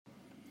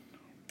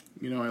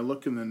I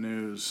look in the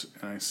news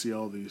and I see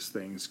all these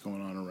things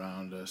going on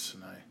around us,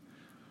 and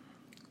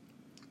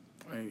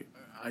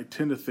I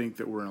tend to think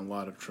that we're in a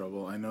lot of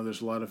trouble. I know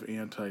there's a lot of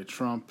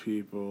anti-Trump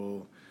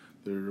people.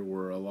 There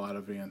were a lot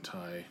of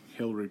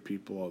anti-Hillary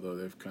people, although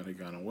they've kind of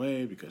gone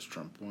away because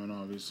Trump won,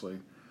 obviously.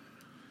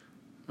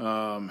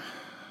 But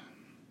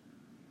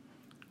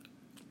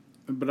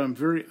I'm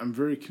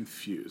very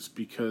confused,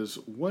 because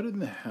what in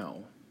the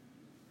hell?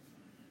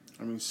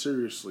 I mean,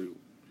 seriously,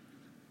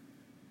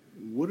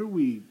 what are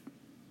we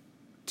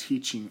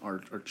teaching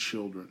our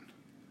children?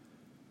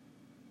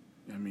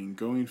 I mean,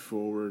 going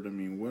forward, I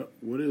mean,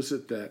 what is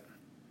it that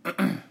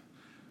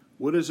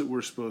what is it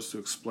we're supposed to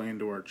explain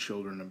to our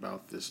children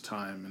about this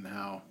time, and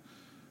how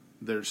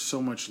there's so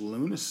much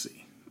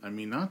lunacy? I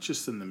mean, not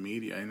just in the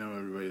media. I know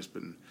everybody's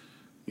been,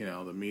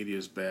 the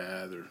media's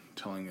bad. They're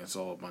telling us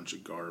all a bunch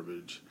of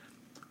garbage.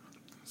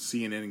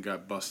 CNN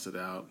got busted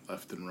out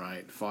left and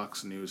right.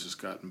 Fox News has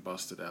gotten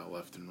busted out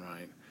left and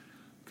right.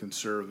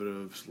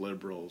 Conservatives,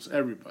 liberals,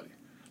 everybody.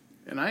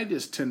 And I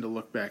just tend to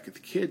look back at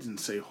the kids and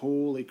say,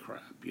 holy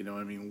crap,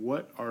 I mean,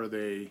 what are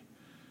they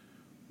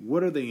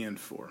in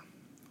for?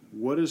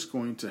 What is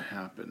going to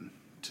happen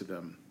to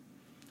them?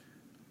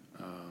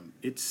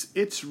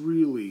 It's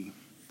really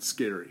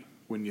scary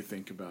when you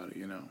think about it,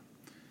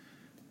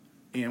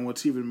 And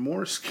what's even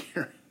more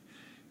scary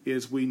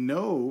is we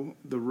know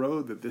the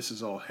road that this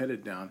is all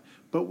headed down,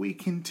 but we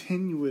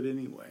continue it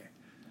anyway.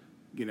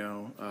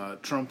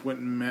 Trump went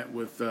and met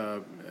with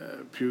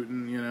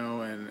Putin,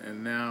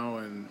 and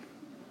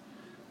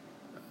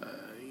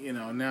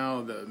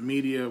now the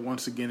media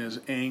once again is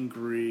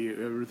angry.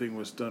 Everything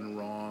was done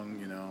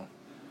wrong,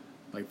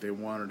 like they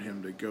wanted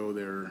him to go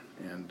there,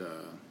 and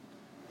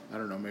I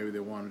don't know, maybe they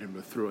wanted him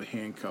to throw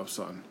handcuffs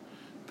on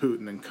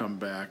Putin and come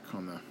back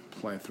on the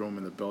plane, throw him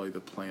in the belly of the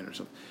plane or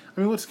something. I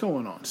mean, what's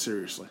going on?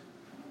 Seriously,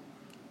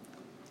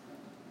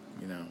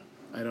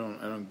 I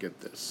don't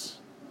get this.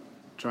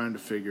 Trying to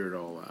figure it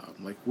all out.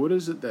 Like, what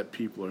is it that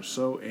people are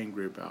so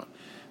angry about?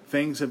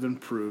 Things have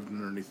improved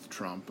underneath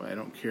Trump. I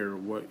don't care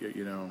what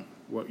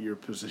your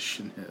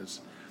position is.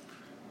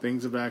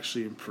 Things have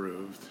actually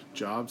improved.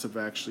 Jobs have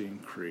actually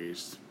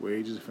increased.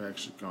 Wages have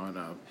actually gone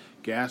up.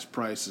 Gas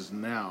prices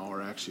now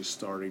are actually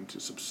starting to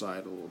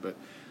subside a little bit.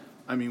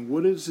 I mean,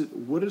 what is it?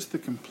 What is the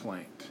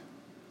complaint?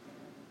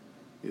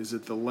 Is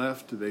it the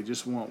left? Do they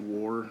just want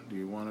war? Do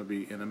you want to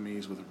be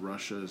enemies with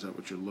Russia? Is that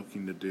what you're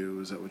looking to do?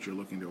 Is that what you're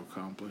looking to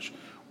accomplish?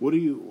 What do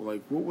you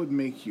like? What would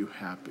make you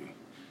happy?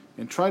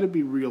 And try to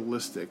be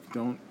realistic.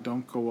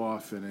 Don't go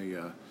off in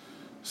a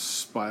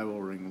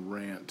spiraling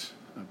rant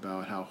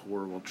about how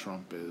horrible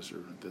Trump is,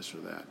 or this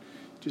or that.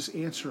 Just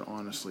answer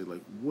honestly.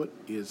 Like, what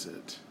is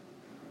it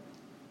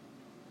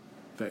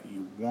that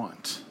you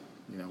want?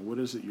 What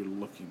is it you're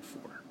looking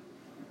for?